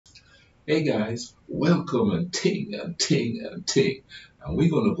Hey guys, welcome and ting and ting and ting. And we're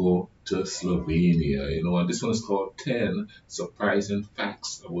gonna go to Slovenia, and this one is called 10 Surprising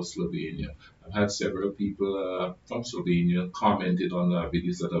Facts About Slovenia. I've had several people from Slovenia commented on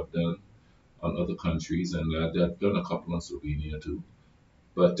videos that I've done on other countries, and they've done a couple on Slovenia too.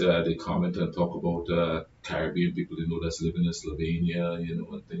 But they comment and talk about Caribbean people, that's living in Slovenia,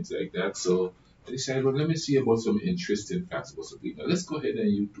 and things like that. So I decided, well, let me see about some interesting facts about Slovenia. Let's go ahead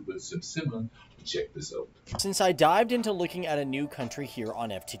and YouTube and simmer and check this out. Since I dived into looking at a new country here on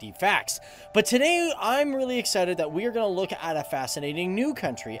FTD Facts. But today I'm really excited that we are going to look at a fascinating new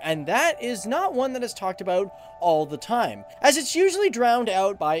country, and that is not one that is talked about all the time, as it's usually drowned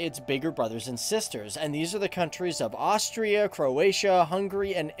out by its bigger brothers and sisters, and these are the countries of Austria, Croatia,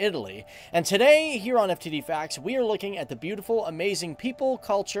 Hungary, and Italy. And today, here on FTD Facts, we are looking at the beautiful, amazing people,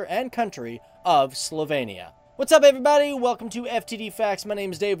 culture, and country of Slovenia. What's up, everybody? Welcome to FTD Facts. My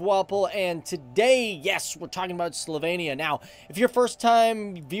name is Dave Walpole, and today, yes, we're talking about Slovenia. Now, if you're a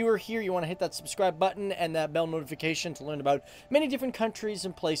first-time viewer here, you want to hit that subscribe button and that bell notification to learn about many different countries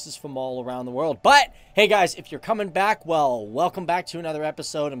and places from all around the world. But, hey guys, if you're coming back, well, welcome back to another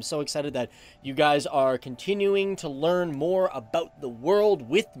episode. I'm so excited that you guys are continuing to learn more about the world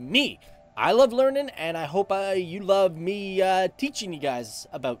with me. I love learning, and I hope you love me teaching you guys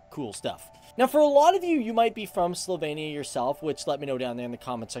about cool stuff. Now, for a lot of you, you might be from Slovenia yourself, which let me know down there in the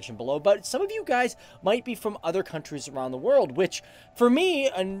comment section below, but some of you guys might be from other countries around the world, which, for me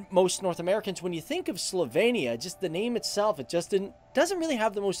and most North Americans, when you think of Slovenia, just the name itself, it just doesn't really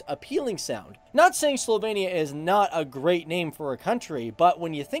have the most appealing sound. Not saying Slovenia is not a great name for a country, but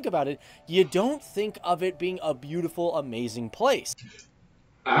when you think about it, you don't think of it being a beautiful, amazing place.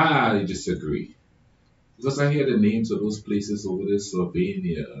 I disagree. Because I hear the names of those places over there,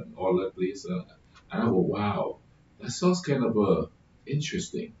 Slovenia and all that place, and I go, wow, that sounds kind of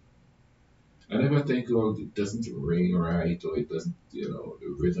interesting. I never think, oh, it doesn't ring right, or it doesn't,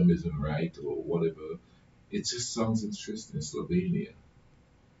 the rhythm isn't right, or whatever. It just sounds interesting, Slovenia.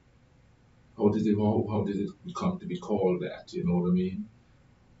 How did it come to be called that? You know what I mean?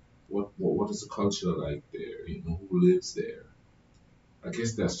 What is the culture like there? Who lives there? I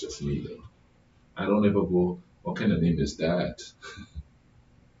guess that's just me though. I don't ever go, what kind of name is that?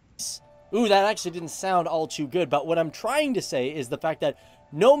 Ooh, that actually didn't sound all too good, but what I'm trying to say is the fact that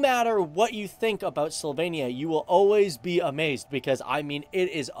no matter what you think about Slovenia, you will always be amazed because, I mean, it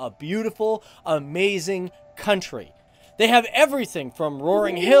is a beautiful, amazing country. They have everything from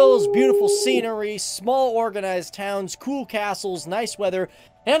roaring hills, beautiful scenery, small organized towns, cool castles, nice weather,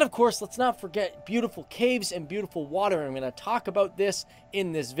 and of course, let's not forget beautiful caves and beautiful water, and I'm going to talk about this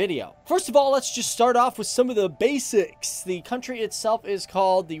in this video. First of all, let's just start off with some of the basics. The country itself is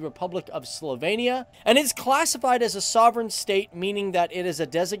called the Republic of Slovenia, and it's classified as a sovereign state, meaning that it is a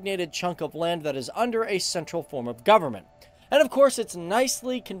designated chunk of land that is under a central form of government. And of course, it's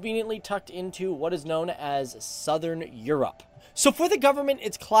nicely, conveniently tucked into what is known as Southern Europe. So for the government,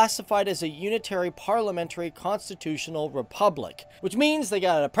 it's classified as a unitary parliamentary constitutional republic, which means they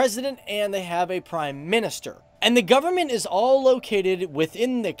got a president and they have a prime minister. And the government is all located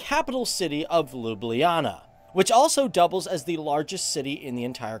within the capital city of Ljubljana, which also doubles as the largest city in the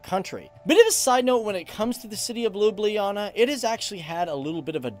entire country. Bit of a side note, when it comes to the city of Ljubljana, it has actually had a little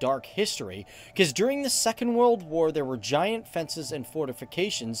bit of a dark history, because during the Second World War, there were giant fences and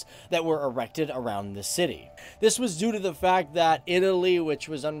fortifications that were erected around the city. This was due to the fact that Italy, which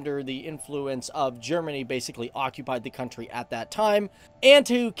was under the influence of Germany, basically occupied the country at that time, and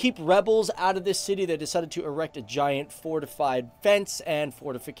to keep rebels out of this city, they decided to erect a giant fortified fence and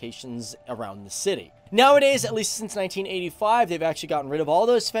fortifications around the city. Nowadays, at least since 1985, they've actually gotten rid of all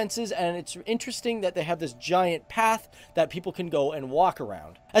those fences, and it's interesting that they have this giant path that people can go and walk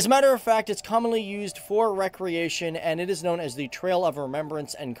around. As a matter of fact, it's commonly used for recreation, and it is known as the Trail of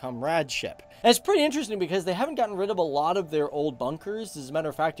Remembrance and Comradeship. And it's pretty interesting because they haven't gotten rid of a lot of their old bunkers. As a matter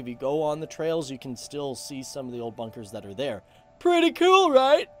of fact, if you go on the trails, you can still see some of the old bunkers that are there. Pretty cool,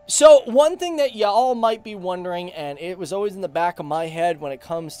 right? So one thing that y'all might be wondering, and it was always in the back of my head when it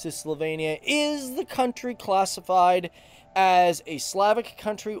comes to Slovenia, is the country classified as a Slavic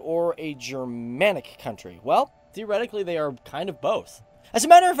country or a Germanic country? Well, theoretically, they are kind of both. As a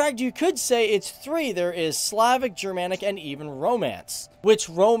matter of fact, you could say it's three. There is Slavic, Germanic, and even Romance, which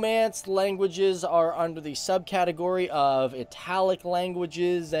Romance languages are under the subcategory of Italic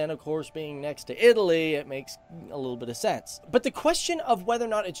languages, and of course, being next to Italy, it makes a little bit of sense. But the question of whether or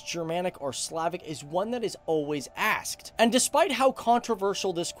not it's Germanic or Slavic is one that is always asked. And despite how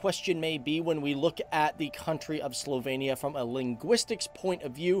controversial this question may be when we look at the country of Slovenia from a linguistics point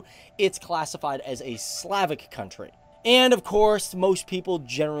of view, it's classified as a Slavic country. And of course, most people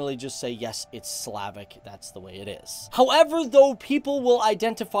generally just say, yes, it's Slavic. That's the way it is. However, though, people will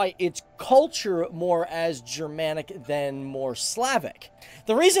identify its culture more as Germanic than more Slavic.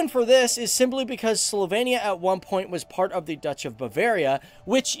 The reason for this is simply because Slovenia at one point was part of the Duchy of Bavaria,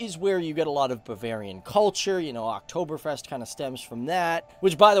 which is where you get a lot of Bavarian culture. You know, Oktoberfest kind of stems from that,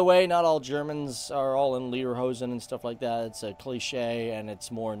 which, by the way, not all Germans are all in lederhosen and stuff like that. It's a cliche, and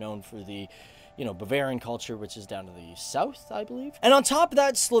it's more known for the Bavarian culture, which is down to the south, I believe. And on top of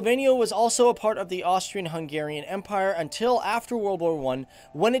that, Slovenia was also a part of the Austrian-Hungarian Empire until after World War I,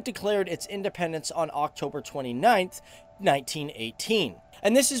 when it declared its independence on October 29th, 1918.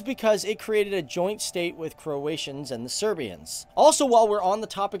 And this is because it created a joint state with Croatians and the Serbians. Also, while we're on the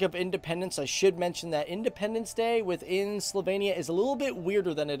topic of independence, I should mention that Independence Day within Slovenia is a little bit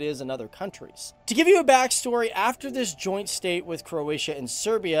weirder than it is in other countries. To give you a backstory, after this joint state with Croatia and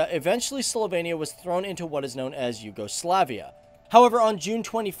Serbia, eventually Slovenia was thrown into what is known as Yugoslavia. However, on June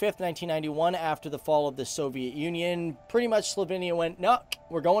 25th, 1991, after the fall of the Soviet Union, pretty much Slovenia went, no,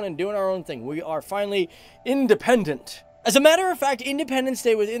 we're going and doing our own thing. We are finally independent. As a matter of fact, Independence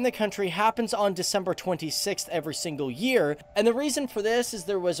Day within the country happens on December 26th every single year, and the reason for this is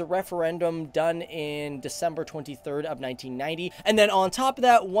there was a referendum done in December 23rd of 1990, and then on top of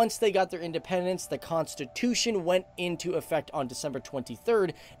that, once they got their independence, the Constitution went into effect on December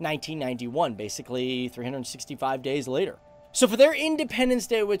 23rd, 1991, basically 365 days later. So for their Independence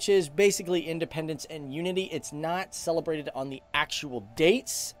Day, which is basically independence and unity, it's not celebrated on the actual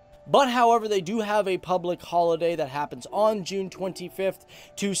dates. But however, they do have a public holiday that happens on June 25th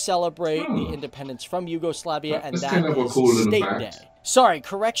to celebrate the independence from Yugoslavia, and that is State Day. Sorry,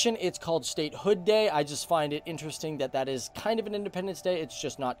 correction, it's called Statehood Day. I just find it interesting that that is kind of an Independence Day. It's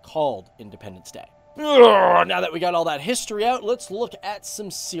just not called Independence Day. Now that we got all that history out, let's look at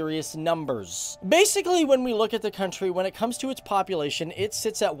some serious numbers. Basically, when we look at the country, when it comes to its population, it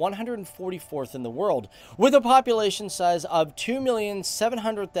sits at 144th in the world, with a population size of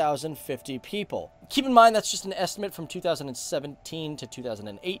 2,700,050 people. Keep in mind, that's just an estimate from 2017 to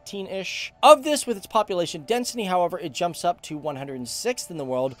 2018-ish. Of this, with its population density, however, it jumps up to 106th in the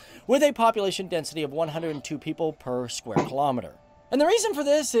world, with a population density of 102 people per square kilometer. And the reason for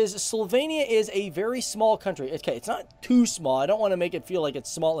this is Slovenia is a very small country. Okay, it's not too small. I don't want to make it feel like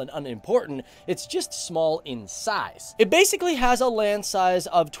it's small and unimportant. It's just small in size. It basically has a land size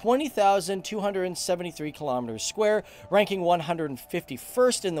of 20,273 kilometers square, ranking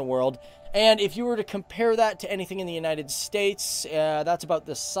 151st in the world. And if you were to compare that to anything in the United States, that's about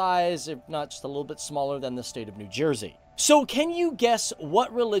the size, if not just a little bit smaller than the state of New Jersey. So can you guess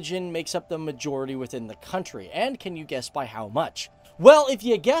what religion makes up the majority within the country? And can you guess by how much? Well, if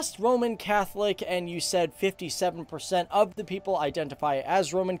you guessed Roman Catholic and you said 57% of the people identify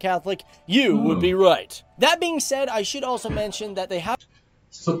as Roman Catholic, you would be right. That being said, I should also mention that they have...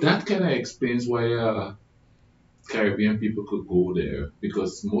 So that kind of explains why Caribbean people could go there,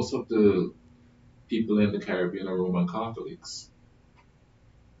 because most of the people in the Caribbean are Roman Catholics.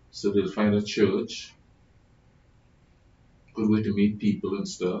 So they'll find a church, good way to meet people and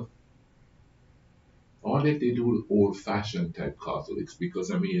stuff. Or if they do old-fashioned type Catholics, because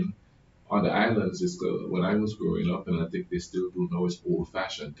I mean, on the islands, when I was growing up, and I think they still do now, it's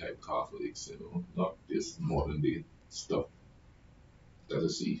old-fashioned type Catholics, you know, not this modern day stuff that I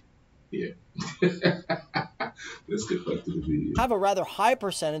see here. Let's get back to the video. Have a rather high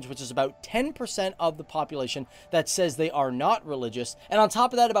percentage, which is about 10% of the population that says they are not religious. And on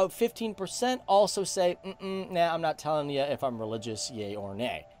top of that, about 15% also say, nah, I'm not telling you if I'm religious, yay or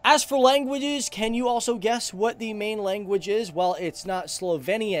nay. As for languages, can you also guess what the main language is? Well, it's not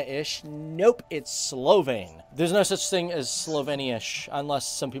Slovenia-ish. Nope, it's Slovene. There's no such thing as Slovenia-ish, unless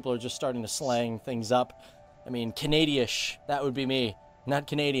some people are just starting to slang things up. I mean, Canadian-ish, that would be me. Not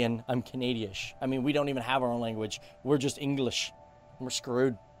Canadian, I'm Canadian-ish. I mean, we don't even have our own language. We're just English. We're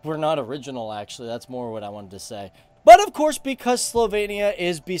screwed. We're not original, actually. That's more what I wanted to say. But of course, because Slovenia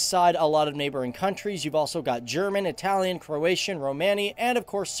is beside a lot of neighboring countries, you've also got German, Italian, Croatian, Romani, and of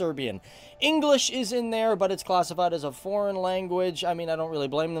course Serbian. English is in there, but it's classified as a foreign language. I mean, I don't really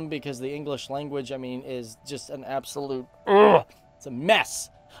blame them, because the English language, I mean, is just an absolute... it's a mess.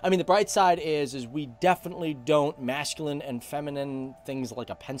 I mean, the bright side is we definitely don't masculine and feminine things like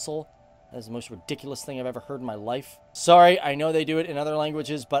a pencil. That is the most ridiculous thing I've ever heard in my life. Sorry, I know they do it in other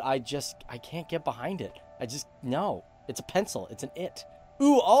languages, but I can't get behind it. No. It's a pencil. It's an it.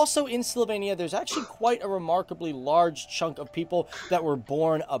 Ooh, also in Slovenia, there's actually quite a remarkably large chunk of people that were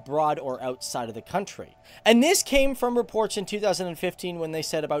born abroad or outside of the country. And this came from reports in 2015 when they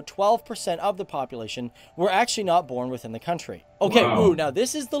said about 12% of the population were actually not born within the country. Okay, ooh, Wow. now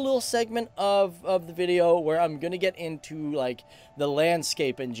this is the little segment of the video where I'm going to get into like the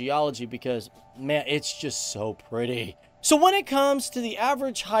landscape and geology because, man, it's just so pretty. So when it comes to the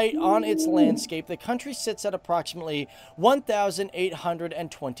average height on its landscape, the country sits at approximately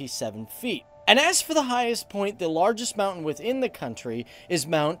 1,827 feet. And as for the highest point, the largest mountain within the country is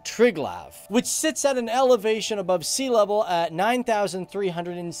Mount Triglav, which sits at an elevation above sea level at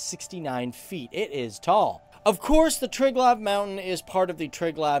 9,369 feet. It is tall. Of course, the Triglav Mountain is part of the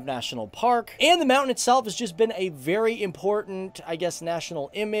Triglav National Park, and the mountain itself has just been a very important, I guess,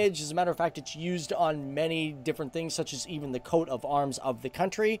 national image. As a matter of fact, it's used on many different things, such as even the coat of arms of the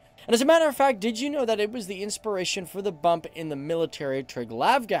country. And as a matter of fact, did you know that it was the inspiration for the bump in the military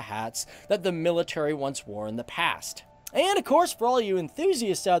Triglavka hats that the military once wore in the past? And of course, for all you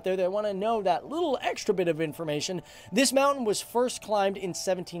enthusiasts out there that want to know that little extra bit of information, this mountain was first climbed in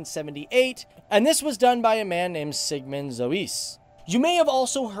 1778, and this was done by a man named Sigmund Zois. You may have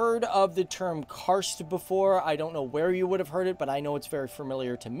also heard of the term karst before. I don't know where you would have heard it, but I know it's very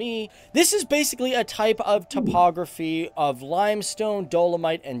familiar to me. This is basically a type of topography of limestone,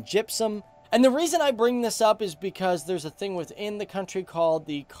 dolomite, and gypsum. And the reason I bring this up is because there's a thing within the country called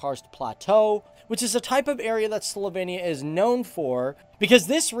the Karst Plateau, which is a type of area that Slovenia is known for because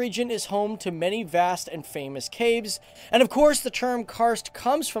this region is home to many vast and famous caves. And of course, the term karst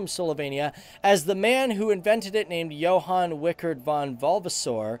comes from Slovenia, as the man who invented it, named Johann Wichert von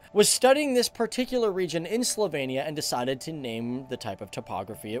Valvassor, was studying this particular region in Slovenia and decided to name the type of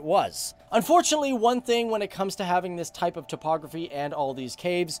topography it was. Unfortunately, one thing when it comes to having this type of topography and all these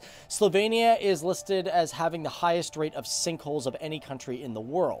caves, Slovenia is listed as having the highest rate of sinkholes of any country in the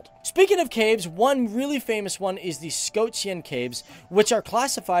world. Speaking of caves, one really famous one is the Scotian Caves, which are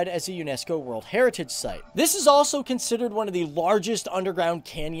classified as a UNESCO World Heritage Site. This is also considered one of the largest underground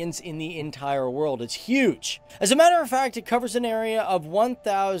canyons in the entire world. It's huge. As a matter of fact, it covers an area of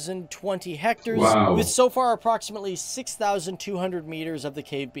 1,020 hectares, with Wow. so far approximately 6,200 meters of the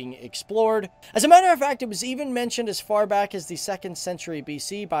cave being explored. As a matter of fact, it was even mentioned as far back as the 2nd century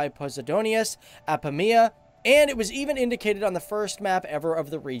BC by Posidonius Apamea, and it was even indicated on the first map ever of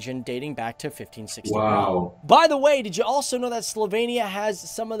the region dating back to 1561. Wow. By the way, did you also know that Slovenia has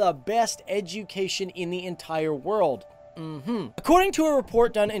some of the best education in the entire world? According to a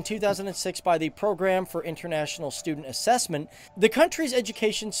report done in 2006 by the Program for International Student Assessment, the country's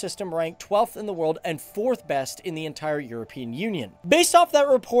education system ranked 12th in the world and 4th best in the entire European Union. Based off that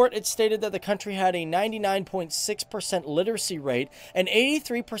report, it stated that the country had a 99.6% literacy rate and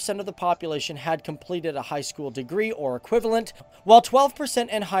 83% of the population had completed a high school degree or equivalent, while 12%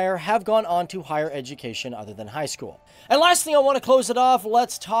 and higher have gone on to higher education other than high school. And last thing I want to close it off,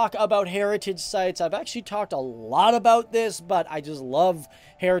 let's talk about heritage sites. I've actually talked a lot about this, but I just love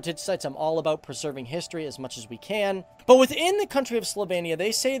heritage sites. I'm all about preserving history as much as we can. But within the country of Slovenia,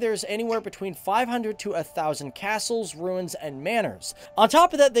 they say there's anywhere between 500 to 1,000 castles, ruins, and manors. On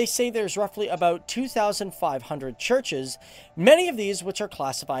top of that, they say there's roughly about 2,500 churches, many of these which are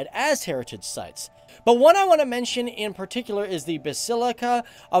classified as heritage sites. But one I want to mention in particular is the Basilica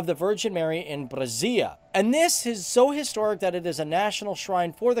of the Virgin Mary in Brazil. And this is so historic that it is a national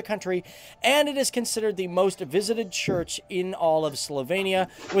shrine for the country, and it is considered the most visited church in all of Slovenia,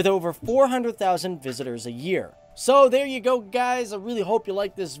 with over 400,000 visitors a year. So there you go, guys. I really hope you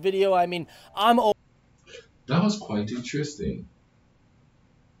like this video. I mean, That was quite interesting.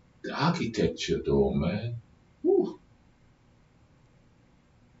 The architecture, though, man. Whew.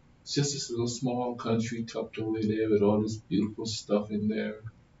 It's just this little small country tucked away there with all this beautiful stuff in there.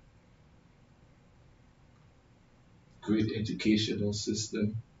 Great educational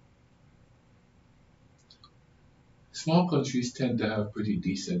system. Small countries tend to have pretty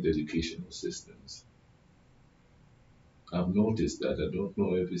decent educational systems. I've noticed that. I don't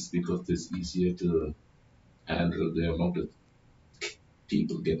know if it's because it's easier to handle the amount of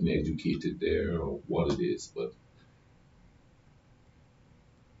people getting educated there or what it is, but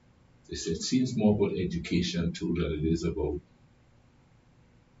it seems more about education too than it is about.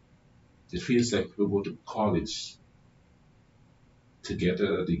 It feels like people go to college to get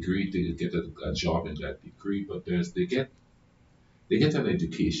a degree, to get a job in that degree, but they get an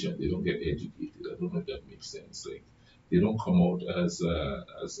education. They don't get educated. I don't know if that makes sense. Like they don't come out as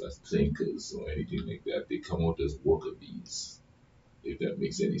thinkers or anything like that. They come out as worker bees, if that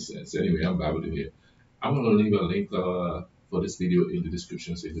makes any sense. Anyway, I'm babbling here. I'm gonna leave a link for this video in the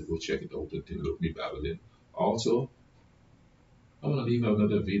description so you can go check it out and take a look at me babbling. Also, I'm gonna leave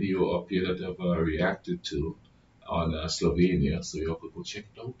another video up here that I've reacted to on Slovenia, so y'all could go check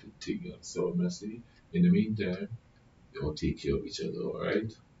it out and thing. So I'm gonna say, in the meantime, y'all take care of each other,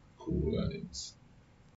 alright? Cool runnings.